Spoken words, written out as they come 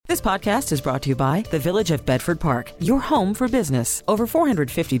This podcast is brought to you by the Village of Bedford Park, your home for business. Over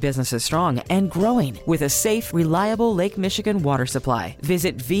 450 businesses strong and growing with a safe, reliable Lake Michigan water supply.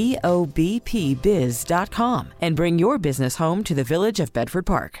 Visit VOBPBiz.com and bring your business home to the Village of Bedford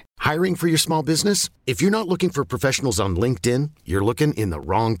Park. Hiring for your small business? If you're not looking for professionals on LinkedIn, you're looking in the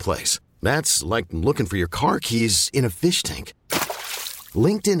wrong place. That's like looking for your car keys in a fish tank.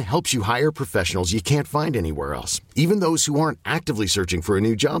 LinkedIn helps you hire professionals you can't find anywhere else, even those who aren't actively searching for a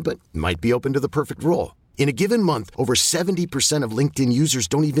new job but might be open to the perfect role. In a given month, over 70% of LinkedIn users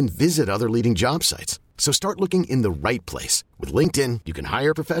don't even visit other leading job sites. So start looking in the right place. With LinkedIn, you can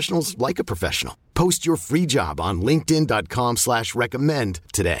hire professionals like a professional. Post your free job on linkedin.com/recommend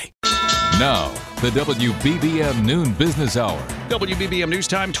today. Now, the WBBM Noon Business Hour. WBBM News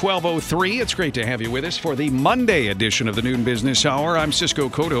Time, 12:03. It's great to have you with us for the Monday edition of the Noon Business Hour. I'm Cisco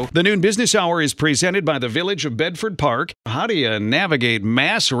Cotto. The Noon Business Hour is presented by the Village of Bedford Park. How do you navigate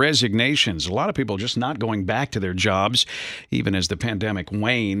mass resignations? A lot of people just not going back to their jobs, even as the pandemic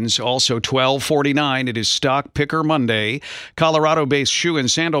wanes. Also, 12:49, it is Stock Picker Monday. Colorado-based shoe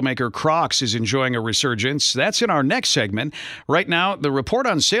and sandal maker Crocs is enjoying a resurgence. That's in our next segment. Right now, the report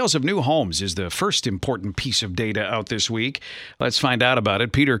on sales of new homes is the first important piece of data out this week. Let's find out about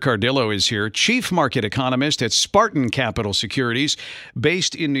it. Peter Cardillo is here, chief market economist at Spartan Capital Securities,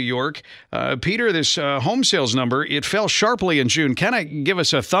 based in New York. Peter, this home sales number, it fell sharply in June. Can I give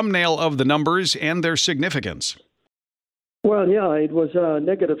us a thumbnail of the numbers and their significance? Well, yeah, it was a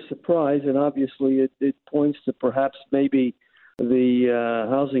negative surprise, and obviously it points to perhaps maybe the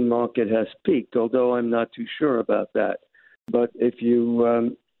housing market has peaked, although I'm not too sure about that. But if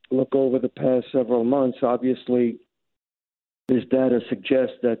you look over the past several months, obviously this data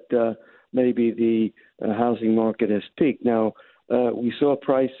suggests that maybe the housing market has peaked. Now, we saw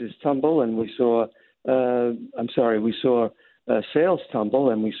prices tumble, and we saw sales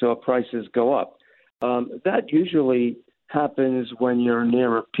tumble, and we saw prices go up. That usually happens when you're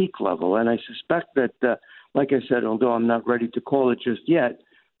near a peak level, and I suspect that, like I said, although I'm not ready to call it just yet,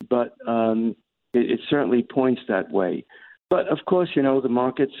 but it certainly points that way. But, of course, the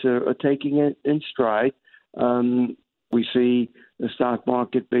markets are taking it in stride. We see the stock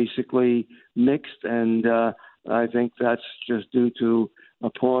market basically mixed, and I think that's just due to a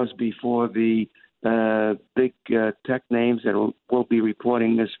pause before the big tech names that will be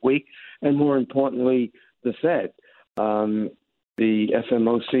reporting this week, and more importantly, the Fed. The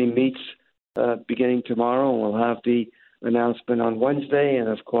FOMC meets beginning tomorrow, and we'll have the announcement on Wednesday, and,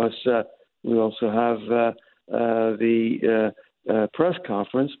 of course, we also have the press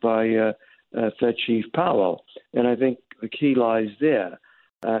conference by Fed Chief Powell. And I think the key lies there.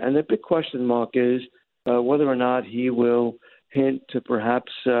 And the big question mark is whether or not he will hint to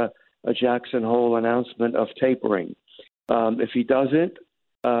perhaps a Jackson Hole announcement of tapering. If he doesn't,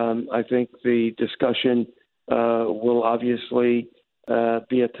 I think the discussion will obviously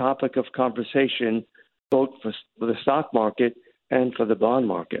be a topic of conversation both for the stock market and for the bond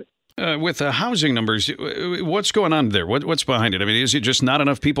market. With the housing numbers, what's going on there? What's behind it? I mean, is it just not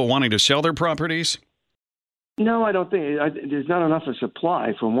enough people wanting to sell their properties? No, I don't think there's not enough of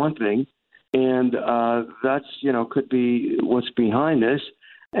supply, for one thing, and that's could be what's behind this.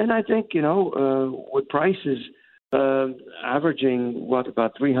 And I think with prices averaging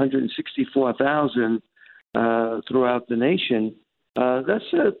about 364,000 throughout the nation,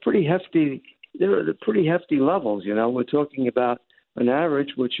 that's a pretty hefty. They're pretty hefty levels. We're talking about an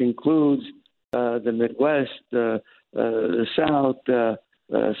average which includes the Midwest, the South,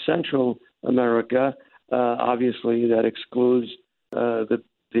 Central America. Obviously, that excludes the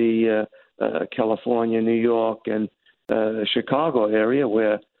California, New York, and Chicago area,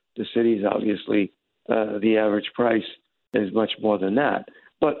 where the cities obviously the average price is much more than that.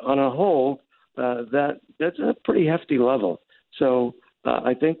 But on a whole, that's a pretty hefty level. So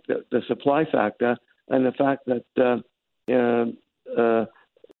I think that the supply factor and the fact that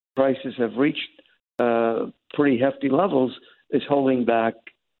prices have reached pretty hefty levels is holding back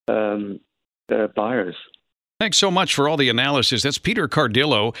buyers. Thanks so much for all the analysis. That's Peter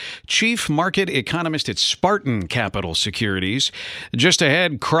Cardillo, chief market economist at Spartan Capital Securities. Just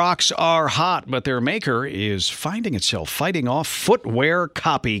ahead, Crocs are hot, but their maker is finding itself fighting off footwear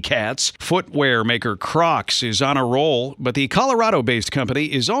copycats. Footwear maker Crocs is on a roll, but the Colorado-based company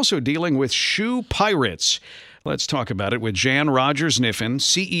is also dealing with shoe pirates. Let's talk about it with Jan Rogers-Kniffen,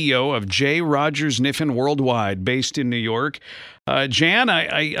 CEO of J. Rogers-Kniffen Worldwide, based in New York. Jan,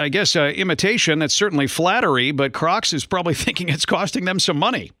 I guess imitation, that's certainly flattery, but Crocs is probably thinking it's costing them some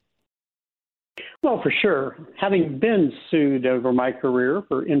money. Well, for sure. Having been sued over my career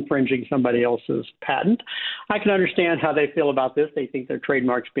for infringing somebody else's patent, I can understand how they feel about this. They think their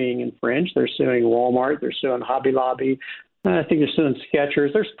trademark's being infringed. They're suing Walmart. They're suing Hobby Lobby. I think they're suing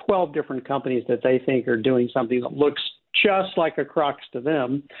Skechers. There's 12 different companies that they think are doing something that looks just like a Crocs to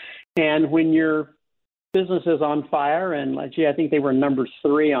them. And when your business is on fire, and I think they were number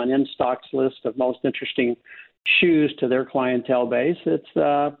 3 on InStock's list of most interesting shoes to their clientele base, it's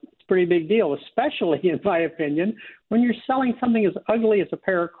a pretty big deal, especially, in my opinion, when you're selling something as ugly as a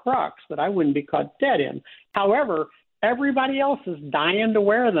pair of Crocs that I wouldn't be caught dead in. However, everybody else is dying to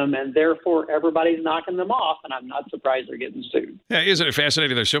wear them, and therefore everybody's knocking them off, and I'm not surprised they're getting sued. Yeah, isn't it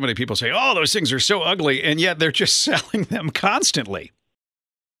fascinating? There's so many people say, oh, those things are so ugly, and yet they're just selling them constantly.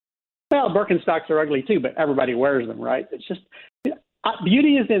 Well, Birkenstocks are ugly too, but everybody wears them, right? It's just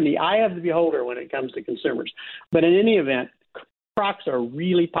beauty is in the eye of the beholder when it comes to consumers. But in any event, Crocs are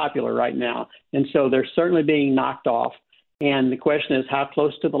really popular right now, and so they're certainly being knocked off. And the question is, how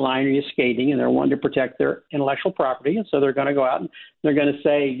close to the line are you skating? And they're wanting to protect their intellectual property, and so they're going to go out and they're going to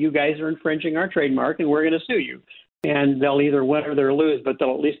say, you guys are infringing our trademark, and we're going to sue you. And they'll either win or they'll lose, but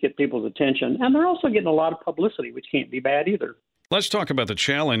they'll at least get people's attention. And they're also getting a lot of publicity, which can't be bad either. Let's talk about the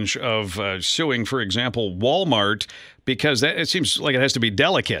challenge of suing, for example, Walmart, because it seems like it has to be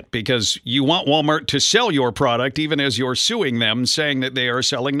delicate, because you want Walmart to sell your product even as you're suing them, saying that they are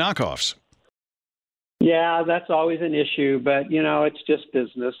selling knockoffs. Yeah, that's always an issue, but, it's just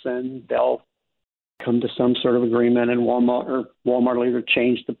business, and they'll come to some sort of agreement, and Walmart will either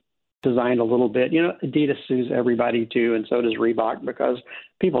change the design a little bit. Adidas sues everybody too, and so does Reebok, because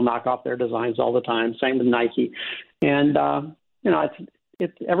people knock off their designs all the time. Same with Nike. And,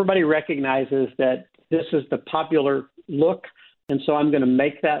 everybody recognizes that this is the popular look, and so I'm going to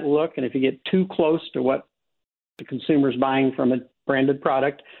make that look. And if you get too close to what the consumer's buying from a branded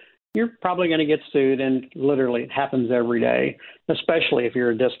product, you're probably going to get sued. And literally, it happens every day, especially if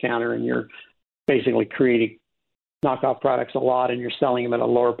you're a discounter and you're basically creating knockoff products a lot and you're selling them at a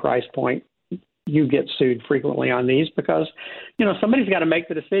lower price point. You get sued frequently on these because, somebody's got to make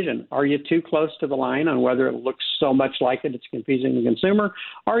the decision. Are you too close to the line on whether it looks so much like it's confusing the consumer?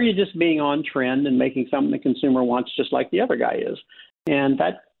 Or are you just being on trend and making something the consumer wants just like the other guy is? And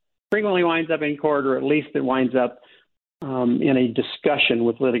that frequently winds up in court, or at least it winds up in a discussion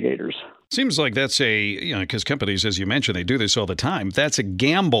with litigators. Seems like that's because companies, as you mentioned, they do this all the time. That's a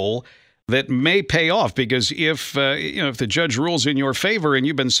gamble that may pay off, because if the judge rules in your favor and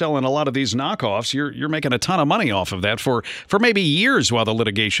you've been selling a lot of these knockoffs, you're making a ton of money off of that for maybe years while the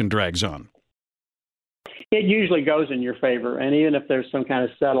litigation drags on. It usually goes in your favor, and even if there's some kind of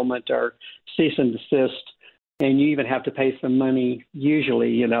settlement or cease and desist, and you even have to pay some money,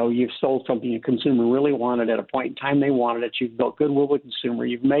 usually, you've sold something a consumer really wanted at a point in time they wanted it. You've built goodwill with the consumer.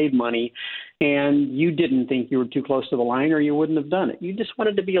 You've made money, and you didn't think you were too close to the line, or you wouldn't have done it. You just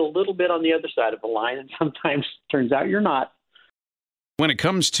wanted to be a little bit on the other side of the line, and sometimes it turns out you're not. When it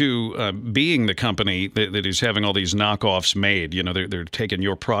comes to being the company that is having all these knockoffs made, they're taking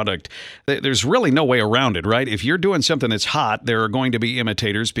your product, there's really no way around it, right? If you're doing something that's hot, there are going to be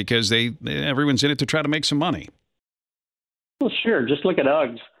imitators, because everyone's in it to try to make some money. Well, sure. Just look at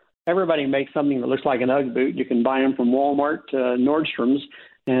Uggs. Everybody makes something that looks like an Ugg boot. You can buy them from Walmart to Nordstrom's.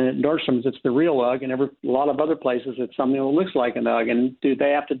 And at Nordstrom's, it's the real Ugg. And a lot of other places, it's something that looks like an Ugg. And do they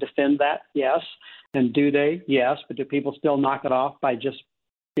have to defend that? Yes. And do they? Yes. But do people still knock it off by just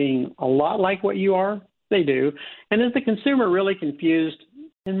being a lot like what you are? They do. And is the consumer really confused?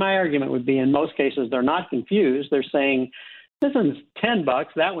 And my argument would be, in most cases, they're not confused. They're saying, this one's $10,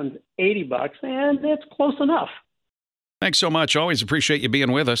 that one's $80, and it's close enough. Thanks so much. Always appreciate you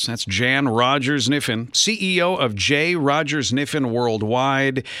being with us. That's Jan Rogers-Kniffen, CEO of J. Rogers-Kniffen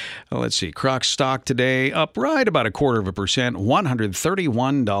Worldwide. Let's see, Crocs stock today up right about 0.25%,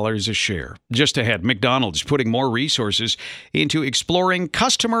 $131 a share. Just ahead, McDonald's putting more resources into exploring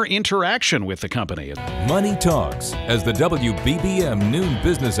customer interaction with the company. Money Talks as the WBBM Noon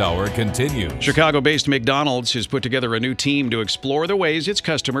Business Hour continues. Chicago-based McDonald's has put together a new team to explore the ways its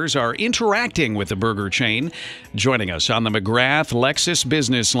customers are interacting with the burger chain. Joining us on the McGrath Lexus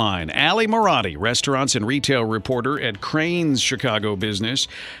Business Line, Ali Marati, restaurants and retail reporter at Crain's Chicago Business.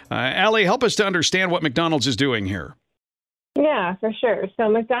 Ali, help us to understand what McDonald's is doing here. Yeah, for sure. So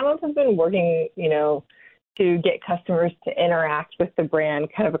McDonald's has been working, to get customers to interact with the brand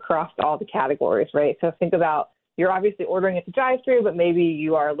kind of across all the categories, right? So think about, you're obviously ordering at the drive-thru, but maybe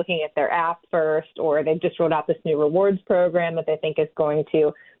you are looking at their app first, or they've just rolled out this new rewards program that they think is going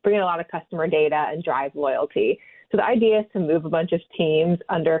to bring in a lot of customer data and drive loyalty. So the idea is to move a bunch of teams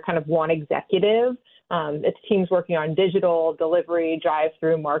under kind of one executive It's teams working on digital, delivery,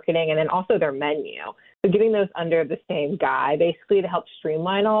 drive-through marketing, and then also their menu. So getting those under the same guy, basically to help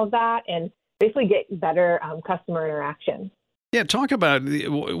streamline all of that and basically get better customer interaction. Yeah, talk about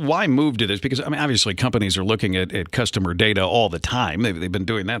why move to this, because, I mean, obviously companies are looking at customer data all the time. They've been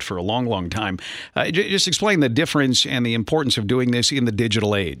doing that for a long, long time. Just explain the difference and the importance of doing this in the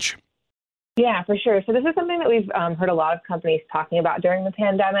digital age. Yeah, for sure. So this is something that we've heard a lot of companies talking about during the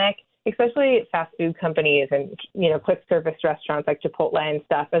pandemic, especially fast food companies and, quick service restaurants like Chipotle and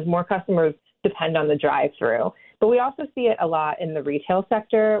stuff, as more customers depend on the drive-through. But we also see it a lot in the retail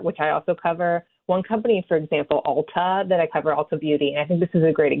sector, which I also cover. One company, for example, Ulta, that I cover, Ulta Beauty, and I think this is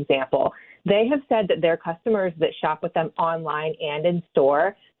a great example. They have said that their customers that shop with them online and in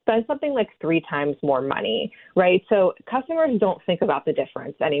store spend something like 3 times more money, right? So customers don't think about the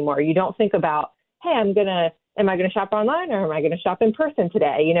difference anymore. You don't think about, hey, am I going to shop online or am I going to shop in person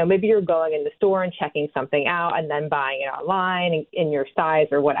today? Maybe you're going in the store and checking something out and then buying it online in your size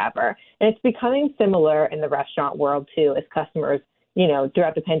or whatever. And it's becoming similar in the restaurant world too, as customers,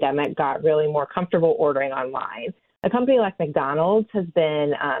 throughout the pandemic got really more comfortable ordering online. A company like McDonald's has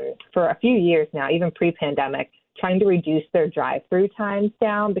been, for a few years now, even pre-pandemic, trying to reduce their drive-through times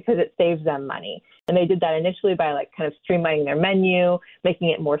down because it saves them money. And they did that initially by kind of streamlining their menu, making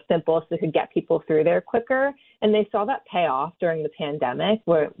it more simple so they could get people through there quicker. And they saw that pay off during the pandemic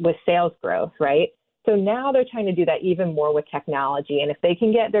with sales growth, right? So now they're trying to do that even more with technology. And if they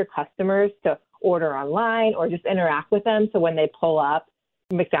can get their customers to order online or just interact with them, so when they pull up,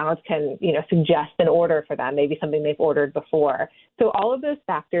 McDonald's can, suggest an order for them, maybe something they've ordered before. So all of those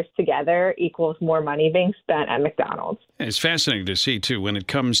factors together equals more money being spent at McDonald's. It's fascinating to see, too, when it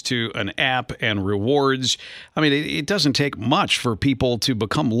comes to an app and rewards. I mean, it doesn't take much for people to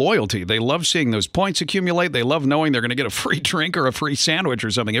become loyalty. They love seeing those points accumulate. They love knowing they're going to get a free drink or a free sandwich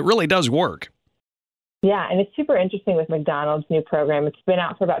or something. It really does work. Yeah, and it's super interesting with McDonald's new program. It's been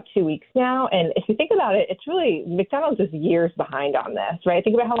out for about 2 weeks now. And if you think about it, it's really, McDonald's is years behind on this, right?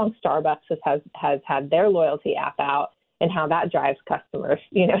 Think about how long Starbucks has had their loyalty app out and how that drives customers,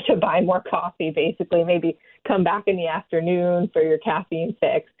 to buy more coffee, basically, maybe come back in the afternoon for your caffeine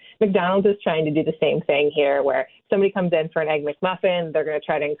fix. McDonald's is trying to do the same thing here, where somebody comes in for an Egg McMuffin, they're going to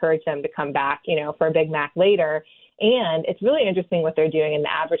try to encourage them to come back, for a Big Mac later. And it's really interesting what they're doing in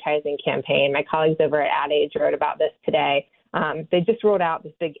the advertising campaign. My colleagues over at Ad Age wrote about this today. They just rolled out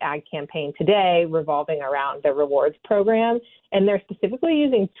this big ad campaign today revolving around their rewards program. And they're specifically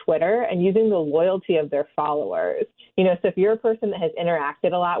using Twitter and using the loyalty of their followers. So if you're a person that has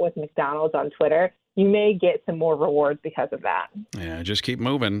interacted a lot with McDonald's on Twitter, you may get some more rewards because of that. Yeah, just keep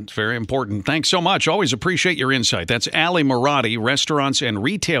moving. It's very important. Thanks so much. Always appreciate your insight. That's Ali Marotti, restaurants and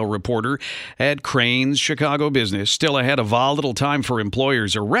retail reporter at Crain's Chicago Business. Still ahead, a volatile time for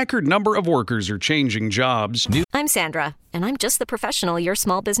employers. A record number of workers are changing jobs. I'm Sandra, and I'm just the professional your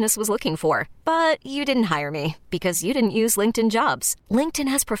small business was looking for. But you didn't hire me because you didn't use LinkedIn Jobs. LinkedIn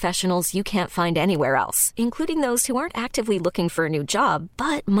has professionals you can't find anywhere else, including those who aren't actively looking for a new job,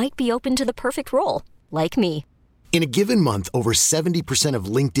 but might be open to the perfect role, like me. In a given month, over 70% of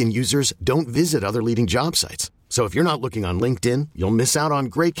LinkedIn users don't visit other leading job sites. So if you're not looking on LinkedIn, you'll miss out on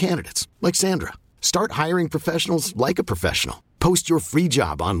great candidates like Sandra. Start hiring professionals like a professional. Post your free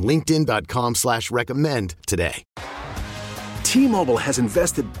job on linkedin.com/recommend today. T-Mobile has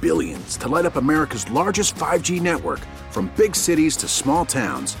invested billions to light up America's largest 5G network, from big cities to small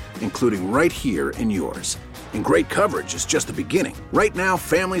towns, including right here in yours. And great coverage is just the beginning. Right now,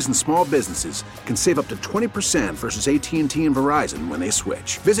 families and small businesses can save up to 20% versus AT&T and Verizon when they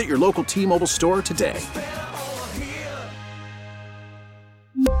switch. Visit your local T-Mobile store today.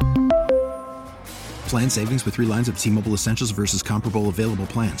 Plan savings with 3 lines of T-Mobile Essentials versus comparable available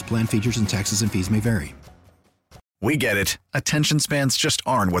plans. Plan features and taxes and fees may vary. We get it. Attention spans just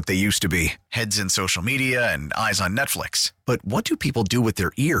aren't what they used to be. Heads in social media and eyes on Netflix. But what do people do with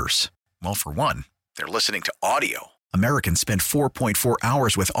their ears? Well, for one, they're listening to audio. Americans spend 4.4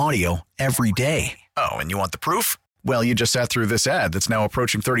 hours with audio every day. Oh, and you want the proof? Well, you just sat through this ad that's now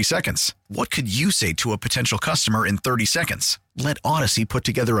approaching 30 seconds. What could you say to a potential customer in 30 seconds? Let Odyssey put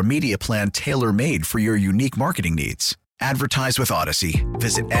together a media plan tailor-made for your unique marketing needs. Advertise with Odyssey.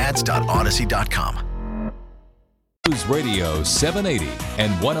 Visit ads.odyssey.com. News Radio 780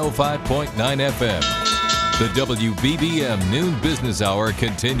 and 105.9 FM. The WBBM Noon Business Hour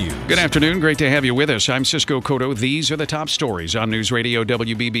continues. Good afternoon. Great to have you with us. I'm Cisco Cotto. These are the top stories on News Radio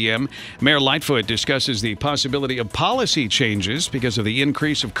WBBM. Mayor Lightfoot discusses the possibility of policy changes because of the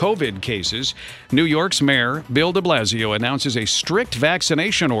increase of COVID cases. New York's Mayor Bill de Blasio announces a strict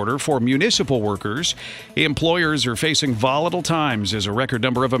vaccination order for municipal workers. Employers are facing volatile times as a record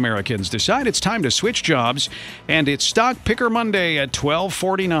number of Americans decide it's time to switch jobs. And it's Stock Picker Monday at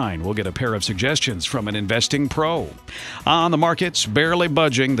 12:49. We'll get a pair of suggestions from an investing pro. On the markets, barely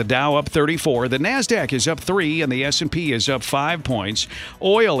budging. The Dow up 34. The Nasdaq is up 3, and the S&P is up 5 points.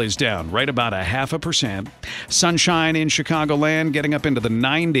 Oil is down right about 0.5%. Sunshine in Chicagoland getting up into the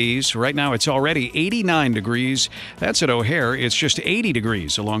 90s. Right now it's already 89 degrees. That's at O'Hare. It's just 80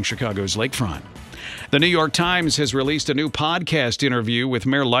 degrees along Chicago's lakefront. The New York Times has released a new podcast interview with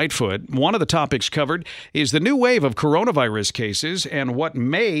Mayor Lightfoot. One of the topics covered is the new wave of coronavirus cases and what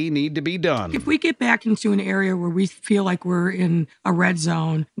may need to be done. If we get back into an area where we feel like we're in a red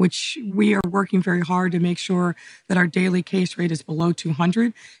zone, which we are working very hard to make sure that our daily case rate is below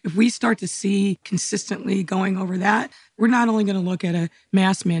 200, if we start to see consistently going over that, we're not only going to look at a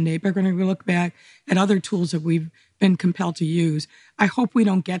mask mandate, but we're going to look back at other tools that we've been compelled to use. I hope we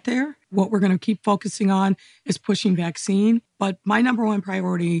don't get there. What we're going to keep focusing on is pushing vaccine. But my number one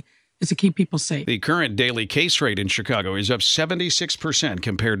priority is to keep people safe. The current daily case rate in Chicago is up 76%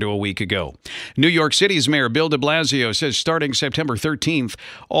 compared to a week ago. New York City's Mayor Bill de Blasio says starting September 13th,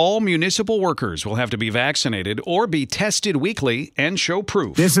 all municipal workers will have to be vaccinated or be tested weekly and show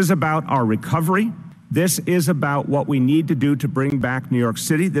proof. This is about our recovery. This is about what we need to do to bring back New York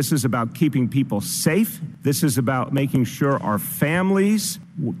City. This is about keeping people safe. This is about making sure our families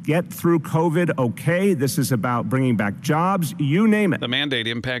get through COVID okay. This is about bringing back jobs, you name it. The mandate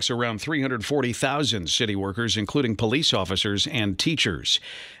impacts around 340,000 city workers, including police officers and teachers.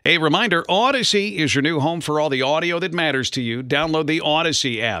 A reminder, Odyssey is your new home for all the audio that matters to you. Download the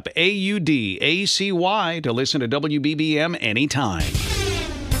Odyssey app, AUDACY, to listen to WBBM anytime.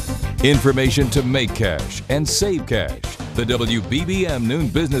 Information to make cash and save cash. The WBBM Noon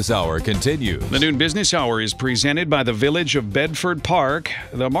Business Hour continues. The Noon Business Hour is presented by the Village of Bedford Park.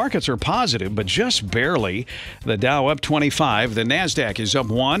 The markets are positive, but just barely. The Dow up 25, the Nasdaq is up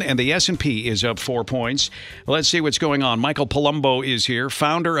 1, and the S&P is up 4 points. Let's see what's going on. Michael Palumbo is here,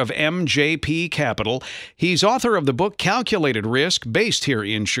 founder of MJP Capital. He's author of the book Calculated Risk, based here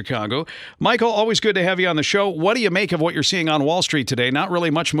in Chicago. Michael, always good to have you on the show. What do you make of what you're seeing on Wall Street today? Not really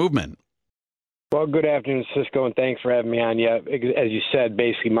much movement. Well, good afternoon, Cisco, and thanks for having me on. Yeah, as you said,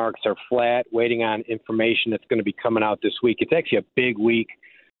 basically markets are flat, waiting on information that's going to be coming out this week. It's actually a big week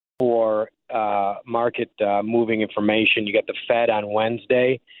for market moving information. You got the Fed on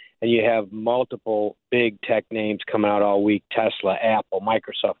Wednesday, and you have multiple big tech names coming out all week: Tesla, Apple,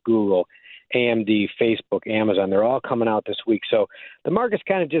 Microsoft, Google, AMD, Facebook, Amazon. They're all coming out this week. So the market's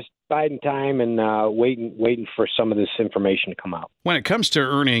kind of just biding time and waiting for some of this information to come out. When it comes to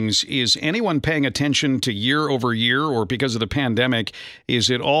earnings, is anyone paying attention to year over year, or because of the pandemic, is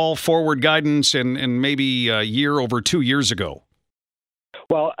it all forward guidance and maybe a year over 2 years ago?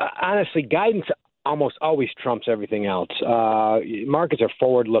 Well, honestly, guidance almost always trumps everything else. Markets are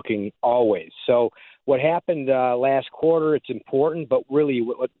forward-looking always. So what happened last quarter, it's important, but really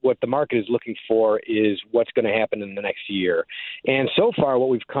what the market is looking for is what's going to happen in the next year. And so far, what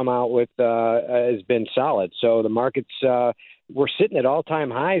we've come out with has been solid. So the markets, we're sitting at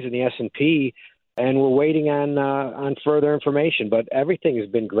all-time highs in the S&P, and we're waiting on further information. But everything has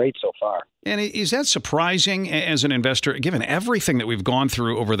been great so far. And is that surprising as an investor, given everything that we've gone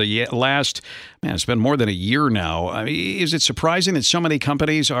through over the last, it's been more than a year now. I mean, is it surprising that so many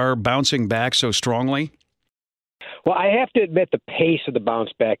companies are bouncing back so strongly? Well, I have to admit the pace of the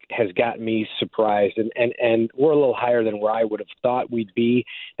bounce back has gotten me surprised, and we're a little higher than where I would have thought we'd be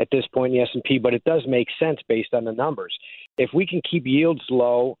at this point in the S&P, but it does make sense based on the numbers. If we can keep yields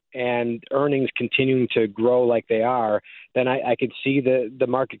low and earnings continuing to grow like they are, then I could see the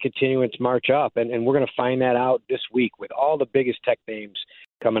market continuing its march up, and we're going to find that out this week with all the biggest tech names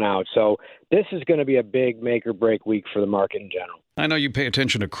coming out. So this is going to be a big make-or-break week for the market in general. I know you pay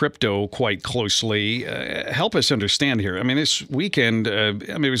attention to crypto quite closely. Help us understand here. I mean, this weekend,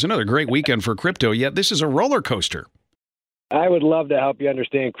 it was another great weekend for crypto, yet this is a roller coaster. I would love to help you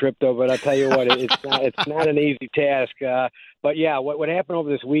understand crypto, but I'll tell you what, it's not an easy task. But yeah, what happened over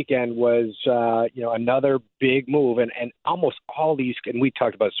this weekend was, another big move, and almost all these, and we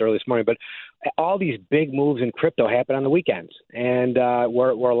talked about this earlier this morning, but all these big moves in crypto happen on the weekends, and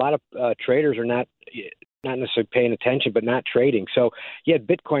where a lot of traders are not not necessarily paying attention, but not trading. So you had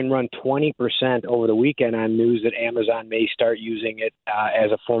Bitcoin run 20% over the weekend on news that Amazon may start using it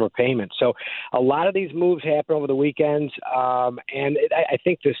as a form of payment. So a lot of these moves happen over the weekends, and I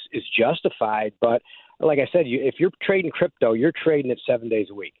think this is justified. But like I said, if you're trading crypto, you're trading it 7 days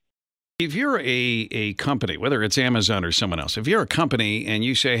a week. If you're a company, whether it's Amazon or someone else, if you're a company and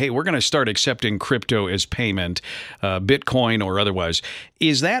you say, hey, we're going to start accepting crypto as payment, Bitcoin or otherwise,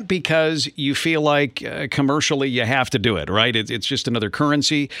 is that because you feel like commercially you have to do it, right? It's just another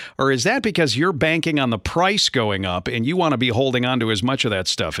currency? Or is that because you're banking on the price going up and you want to be holding on to as much of that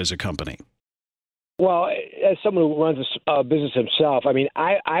stuff as a company? Well, as someone who runs a business himself, I mean,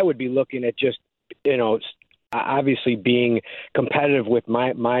 I would be looking at just, obviously being competitive with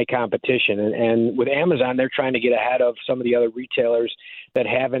my competition. And with Amazon, they're trying to get ahead of some of the other retailers that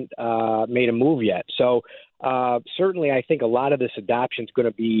haven't made a move yet. So certainly I think a lot of this adoption is going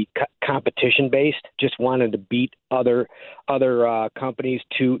to be competition-based, just wanting to beat other companies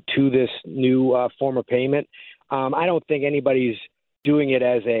to this new form of payment. I don't think anybody's doing it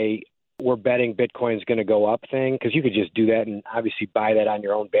as we're betting Bitcoin's going to go up thing, because you could just do that and obviously buy that on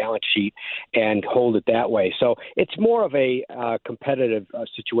your own balance sheet and hold it that way. So it's more of a competitive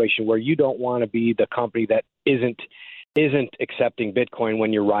situation where you don't want to be the company that isn't accepting Bitcoin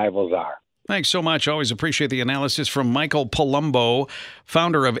when your rivals are. Thanks so much. Always appreciate the analysis from Michael Palumbo,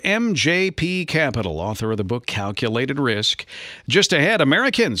 founder of MJP Capital, author of the book Calculated Risk. Just ahead,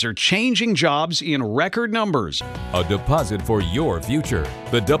 Americans are changing jobs in record numbers. A deposit for your future.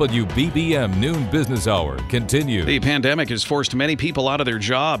 The WBBM Noon Business Hour continues. The pandemic has forced many people out of their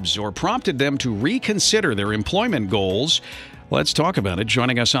jobs or prompted them to reconsider their employment goals. Let's talk about it.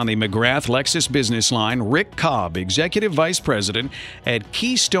 Joining us on the McGrath Lexus Business Line, Rick Cobb, Executive Vice President at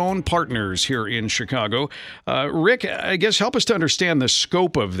Keystone Partners here in Chicago. Rick, I guess help us to understand the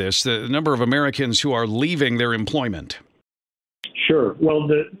scope of this, the number of Americans who are leaving their employment. Sure. Well,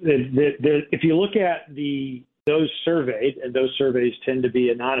 if you look at those surveyed, and those surveys tend to be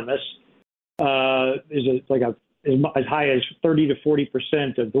anonymous, is as high as 30 to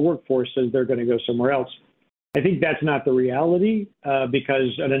 40% of the workforce says they're going to go somewhere else. I think that's not the reality because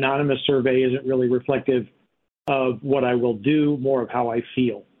an anonymous survey isn't really reflective of what I will do, more of how I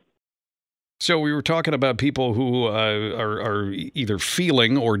feel. So we were talking about people who are either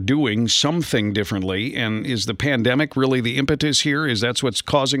feeling or doing something differently. And is the pandemic really the impetus here? Is that what's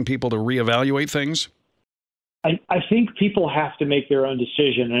causing people to reevaluate things? I think people have to make their own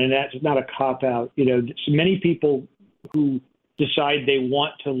decision, and that's not a cop-out. Many people who decide they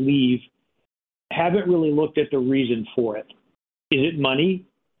want to leave haven't really looked at the reason for it. Is it money?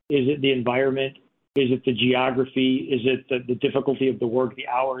 Is it the environment? Is it the geography? Is it the difficulty of the work, the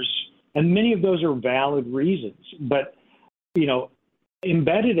hours? And many of those are valid reasons. But,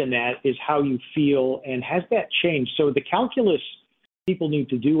 embedded in that is how you feel, and has that changed? So the calculus people need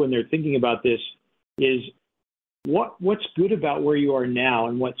to do when they're thinking about this is what's good about where you are now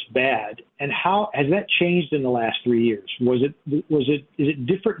and what's bad, and how has that changed in the last 3 years? Is it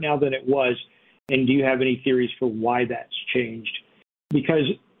different now than it was? And do you have any theories for why that's changed? Because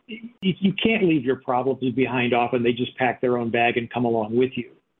you can't leave your problems behind often. They just pack their own bag and come along with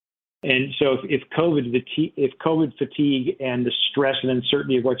you. And so if COVID fatigue and the stress and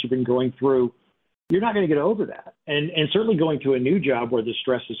uncertainty of what you've been going through, you're not going to get over that. And certainly going to a new job where the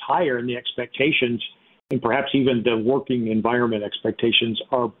stress is higher and the expectations and perhaps even the working environment expectations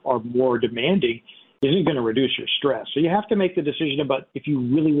are more demanding isn't going to reduce your stress. So you have to make the decision about if you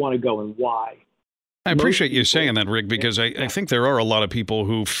really want to go and why. I appreciate you saying that, Rick, because I think there are a lot of people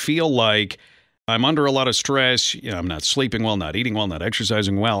who feel like I'm under a lot of stress. I'm not sleeping well, not eating well, not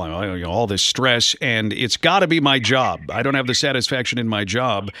exercising well, all this stress, and it's got to be my job. I don't have the satisfaction in my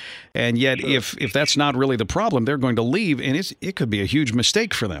job. And yet, if that's not really the problem, they're going to leave, and it could be a huge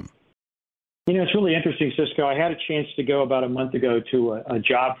mistake for them. It's really interesting, Cisco. I had a chance to go about a month ago to a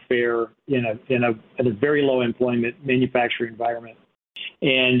job fair in a very low employment manufacturing environment.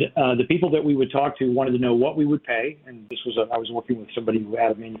 And the people that we would talk to wanted to know what we would pay. And I was working with somebody who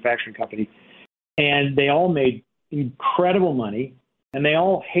had a manufacturing company. And they all made incredible money, and they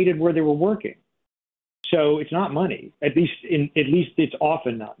all hated where they were working. So it's not money. At least it's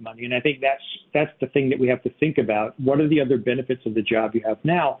often not money. And I think that's the thing that we have to think about. What are the other benefits of the job you have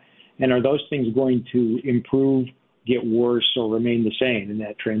now? And are those things going to improve, get worse, or remain the same in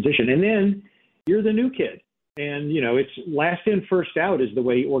that transition? And then you're the new kid. And, it's last in, first out is the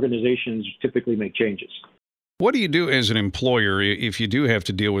way organizations typically make changes. What do you do as an employer if you do have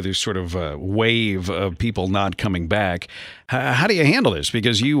to deal with this sort of wave of people not coming back? How do you handle this?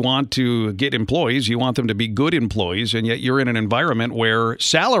 Because you want to get employees, you want them to be good employees, and yet you're in an environment where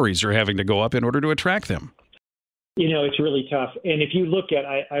salaries are having to go up in order to attract them. It's really tough. And if you look at,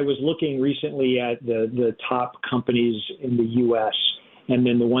 I was looking recently at the top companies in the U.S. and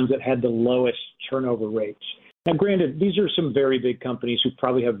then the ones that had the lowest turnover rates. Now, granted, these are some very big companies who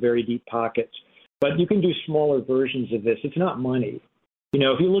probably have very deep pockets. But you can do smaller versions of this. It's not money.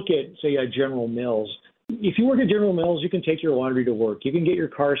 If you look at, say, General Mills, if you work at General Mills, you can take your laundry to work. You can get your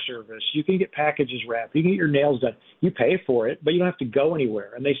car serviced. You can get packages wrapped. You can get your nails done. You pay for it, but you don't have to go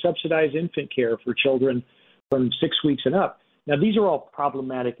anywhere. And they subsidize infant care for children from 6 weeks and up. Now, these are all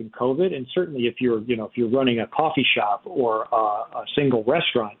problematic in COVID, and certainly if you're running a coffee shop or a single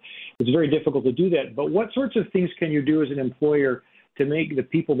restaurant, it's very difficult to do that. But what sorts of things can you do as an employer to make the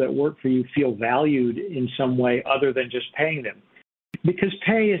people that work for you feel valued in some way other than just paying them? Because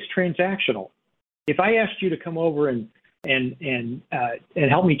pay is transactional. If I asked you to come over and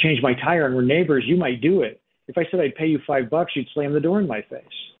help me change my tire and we're neighbors, you might do it. If I said I'd pay you $5, you'd slam the door in my face.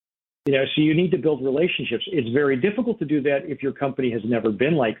 So you need to build relationships. It's very difficult to do that if your company has never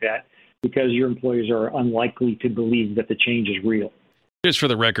been like that, because your employees are unlikely to believe that the change is real. Just for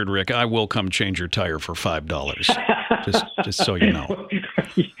the record, Rick, I will come change your tire for $5. just so you know.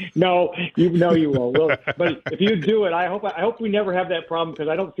 No, you won't. Well, but if you do it, I hope we never have that problem, because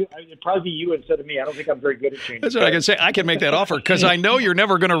it'd probably be you instead of me. I don't think I'm very good at changing. That's what I can say. I can make that offer because I know you're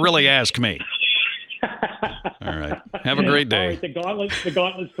never going to really ask me. All right. Have a great day. All right, the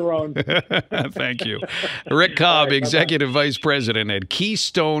gauntlet's thrown. Thank you. Rick Cobb, right, Executive Vice President at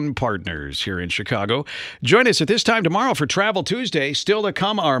Keystone Partners here in Chicago. Join us at this time tomorrow for Travel Tuesday. Still to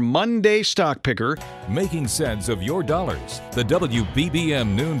come, our Monday Stock Picker. Making sense of your dollars. The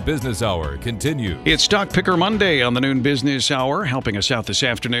WBBM Noon Business Hour continues. It's Stock Picker Monday on the Noon Business Hour. Helping us out this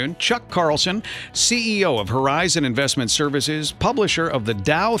afternoon, Chuck Carlson, CEO of Horizon Investment Services, publisher of the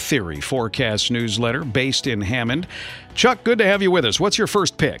Dow Theory Forecast newsletter based in Hammond. Chuck, good to have you with us. What's your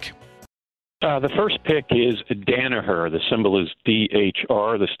first pick? The first pick is Danaher. The symbol is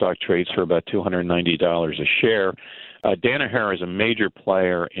DHR. The stock trades for about $290 a share. Danaher is a major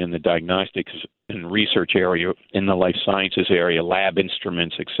player in the diagnostics and research area, in the life sciences area, lab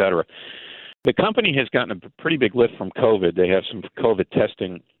instruments, et cetera. The company has gotten a pretty big lift from COVID. They have some COVID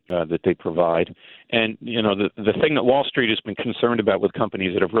testing that they provide. And, the thing that Wall Street has been concerned about with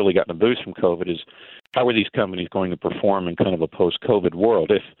companies that have really gotten a boost from COVID is how are these companies going to perform in kind of a post-COVID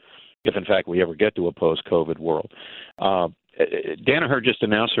world, if in fact we ever get to a post-COVID world. Danaher just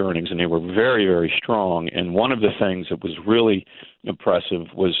announced their earnings, and they were very, very strong. And one of the things that was really impressive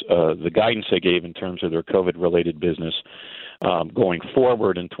was the guidance they gave in terms of their COVID-related business going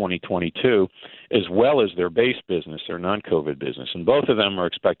forward in 2022, as well as their base business, their non-COVID business. And both of them are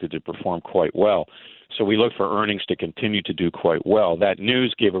expected to perform quite well. So we look for earnings to continue to do quite well. That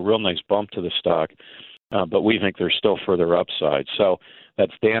news gave a real nice bump to the stock, but we think there's still further upside. So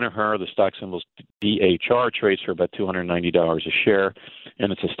that's Danaher. The stock symbol's DHR, trades for about $290 a share,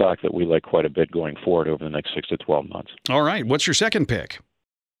 and it's a stock that we like quite a bit going forward over the next 6 to 12 months. All right. What's your second pick?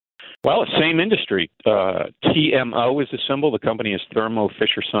 Well, same industry. TMO is the symbol. The company is Thermo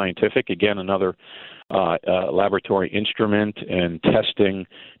Fisher Scientific. Again, another laboratory instrument and testing,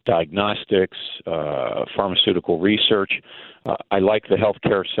 diagnostics, pharmaceutical research. I like the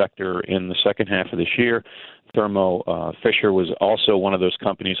healthcare sector in the second half of this year. Thermo Fisher was also one of those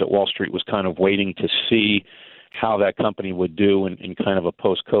companies that Wall Street was kind of waiting to see how that company would do in kind of a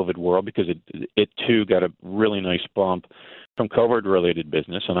post-COVID world, because it too got a really nice bump from COVID-related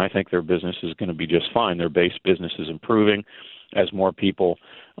business, and I think their business is going to be just fine. Their base business is improving as more people,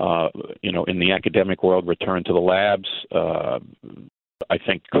 in the academic world return to the labs. I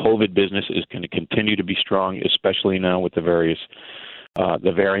think COVID business is going to continue to be strong, especially now with the variants,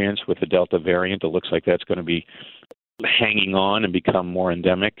 with the Delta variant. It looks like that's going to be hanging on and become more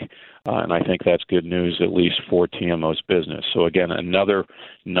endemic, and I think that's good news, at least for TMO's business. So again, another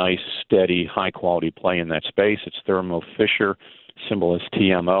nice, steady, high-quality play in that space. It's Thermo Fisher, symbol is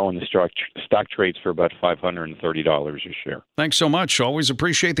TMO, and the stock trades for about $530 a share. Thanks so much. Always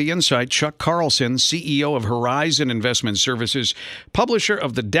appreciate the insight. Chuck Carlson, CEO of Horizon Investment Services, publisher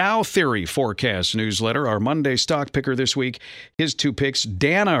of the Dow Theory Forecast newsletter, our Monday stock picker this week. His two picks,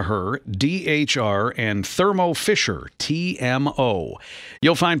 Danaher, DHR, and Thermo Fisher, TMO.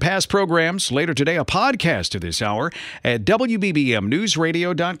 You'll find past programs, later today a podcast of this hour, at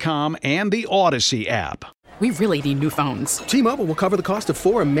WBBMNewsRadio.com and the Odyssey app. we really need new phones. T-Mobile will cover the cost of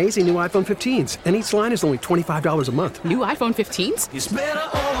 4 amazing new iPhone 15s, and each line is only $25 a month. New iPhone 15s? It's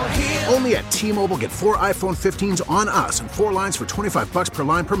better over here. Only at T-Mobile, get 4 iPhone 15s on us and 4 lines for $25 per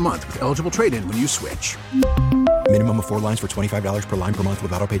line per month with eligible trade-in when you switch. Minimum of 4 lines for $25 per line per month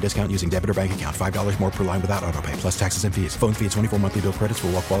with autopay discount using debit or bank account. $5 more per line without autopay, plus taxes and fees. Phone fee at 24 monthly bill credits for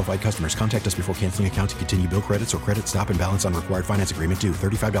well-qualified customers. Contact us before canceling account to continue bill credits or credit stop and balance on required finance agreement due.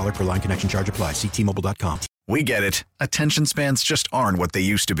 $35 per line connection charge applies. See T-Mobile.com. We get it. Attention spans just aren't what they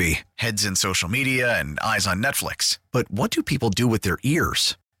used to be. Heads in social media and eyes on Netflix. But what do people do with their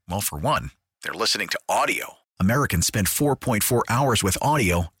ears? Well, for one, they're listening to audio. Americans spend 4.4 hours with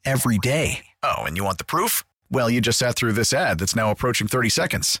audio every day. Oh, and you want the proof? Well, you just sat through this ad that's now approaching 30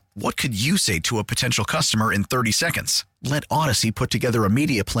 seconds. What could you say to a potential customer in 30 seconds? Let Odyssey put together a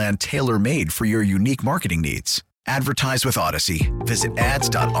media plan tailor-made for your unique marketing needs. Advertise with Odyssey. Visit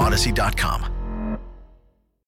ads.odyssey.com.